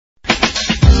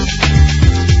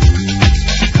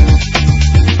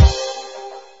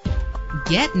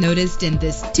Get noticed in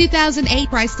this 2008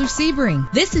 Chrysler Sebring.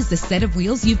 This is the set of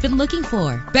wheels you've been looking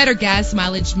for. Better gas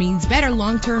mileage means better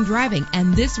long-term driving,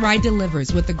 and this ride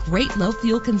delivers with a great low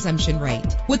fuel consumption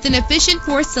rate. With an efficient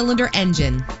 4-cylinder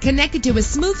engine connected to a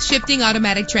smooth shifting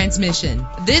automatic transmission,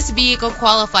 this vehicle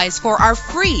qualifies for our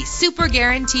free Super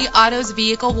Guarantee Autos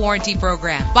Vehicle Warranty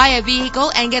Program. Buy a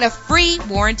vehicle and get a free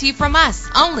warranty from us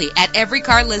only at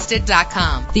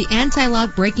everycarlisted.com. The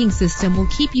anti-lock braking system will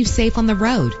keep you safe on the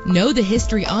road. Know the history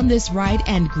on this ride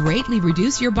and greatly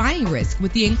reduce your buying risk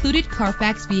with the included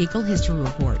Carfax Vehicle History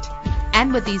Report.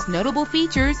 And with these notable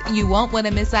features, you won't want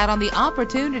to miss out on the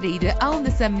opportunity to own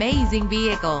this amazing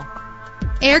vehicle.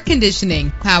 Air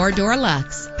conditioning, power door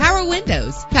locks, power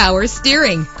windows, power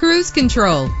steering, cruise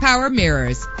control, power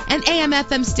mirrors, an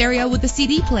AM/FM stereo with a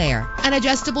CD player, an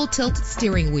adjustable tilt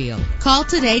steering wheel. Call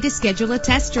today to schedule a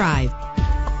test drive.